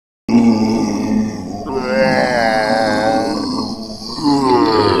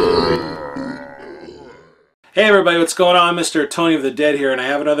Hey everybody, what's going on? Mr. Tony of the Dead here, and I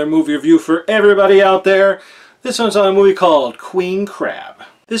have another movie review for everybody out there. This one's on a movie called Queen Crab.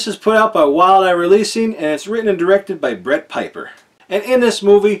 This is put out by Wild Eye Releasing, and it's written and directed by Brett Piper. And in this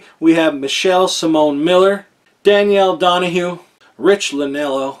movie, we have Michelle Simone Miller, Danielle Donahue, Rich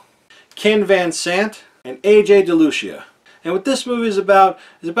Linello, Ken Van Sant, and AJ DeLucia. And what this movie is about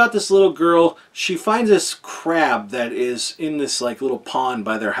this little girl. She finds this crab that is in this like little pond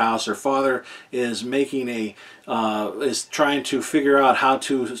by their house. Her father is making is trying to figure out how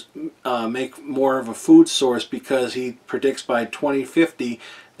to make more of a food source, because he predicts by 2050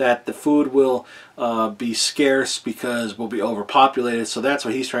 that the food will be scarce because we'll be overpopulated. So that's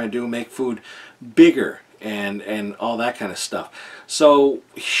what he's trying to do, make food bigger and all that kind of stuff. So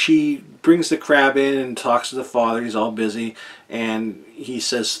she brings the crab in and talks to the father. He's all busy, and he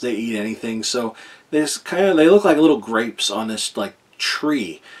says they eat anything. So they look like little grapes on this like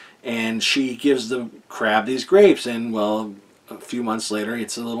tree, and she gives the crab these grapes, and well, a few months later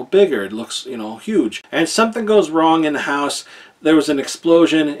it's a little bigger. It looks, you know, huge. And something goes wrong in the house. There was an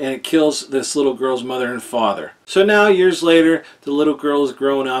explosion, and it kills this little girl's mother and father. So now, years later, the little girl is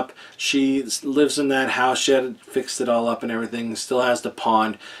grown up. She lives in that house. She had fixed it all up and everything. Still has the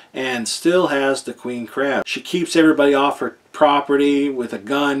pond, and still has the queen crab. She keeps everybody off her property with a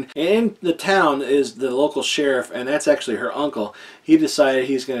gun. And in the town is the local sheriff, and that's actually her uncle. He decided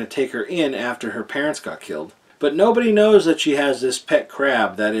he's going to take her in after her parents got killed. But nobody knows that she has this pet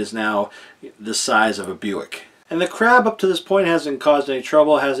crab that is now the size of a Buick. And the crab up to this point hasn't caused any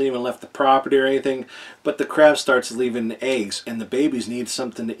trouble, hasn't even left the property or anything, but the crab starts leaving eggs, and the babies need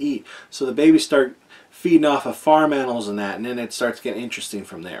something to eat. So the babies start feeding off of farm animals and that, and then it starts getting interesting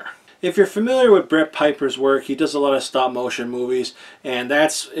from there. If you're familiar with Brett Piper's work, he does a lot of stop motion movies, and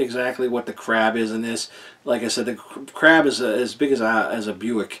that's exactly what the crab is in this. Like I said, the crab is as big as a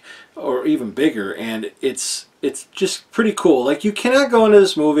Buick, or even bigger, and it's just pretty cool. Like, you cannot go into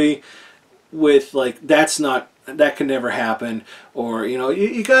this movie with like, that can never happen, or you know,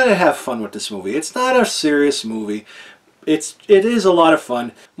 you gotta have fun with this movie. It's not a serious movie. It is a lot of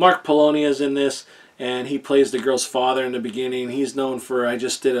fun. Mark Pollonia is in this, and he plays the girl's father in the beginning. He's known for, I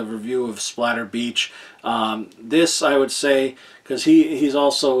just did a review of Splatter Beach. This, I would say, because he's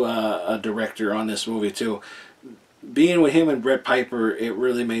also a director on this movie too. Being with him and Brett Piper, it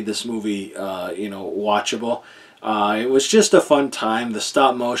really made this movie you know, watchable. It was just a fun time. The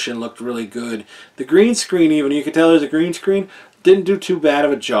stop motion looked really good. The green screen, even, you could tell there's a green screen, didn't do too bad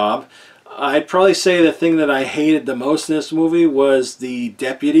of a job. I'd probably say the thing that I hated the most in this movie was the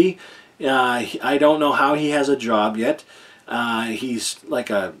deputy. I don't know how he has a job yet. He's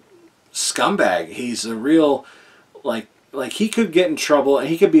like a scumbag. He's a real, like he could get in trouble, and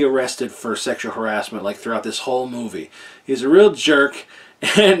he could be arrested for sexual harassment like throughout this whole movie. He's a real jerk.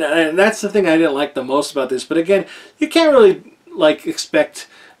 And that's the thing I didn't like the most about this. But again, you can't really like expect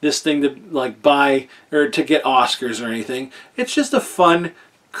this thing to like buy or to get Oscars or anything. It's just a fun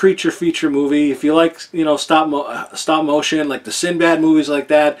creature feature movie. If you like, you know, stop motion, like the Sinbad movies like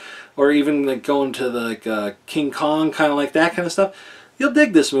that, or even like going to the like King Kong, kind of like that kind of stuff, you'll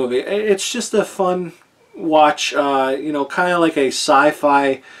dig this movie. It's just a fun watch. You know, kind of like a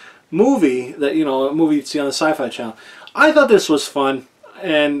sci-fi movie that, you know, a movie you'd see on the Sci-Fi Channel. I thought this was fun.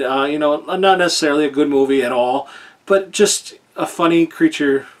 And, you know, not necessarily a good movie at all, but just a funny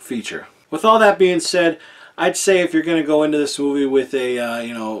creature feature. With all that being said, I'd say if you're going to go into this movie with a,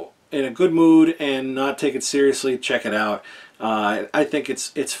 you know, in a good mood and not take it seriously, check it out. I think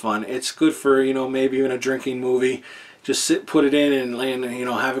it's fun. It's good for, you know, maybe even a drinking movie. Just put it in and, you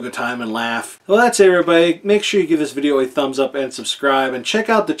know, have a good time and laugh. Well, that's it, everybody. Make sure you give this video a thumbs up and subscribe. And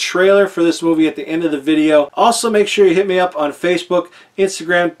check out the trailer for this movie at the end of the video. Also, make sure you hit me up on Facebook,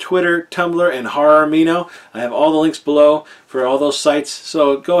 Instagram, Twitter, Tumblr, and AMINO. I have all the links below for all those sites.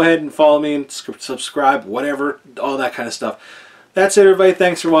 So go ahead and follow me and subscribe, whatever, all that kind of stuff. That's it, everybody.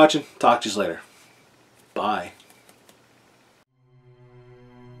 Thanks for watching. Talk to you later. Bye.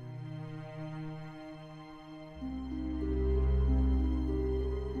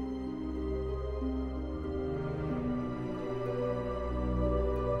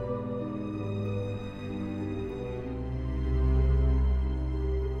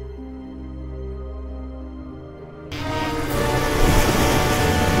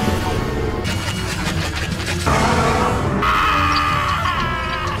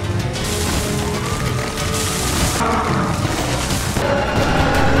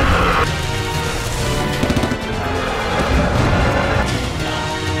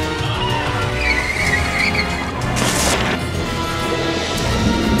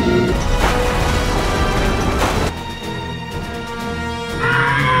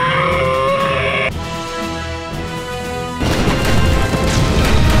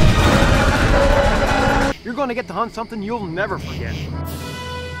 gonna get to hunt something you'll never forget.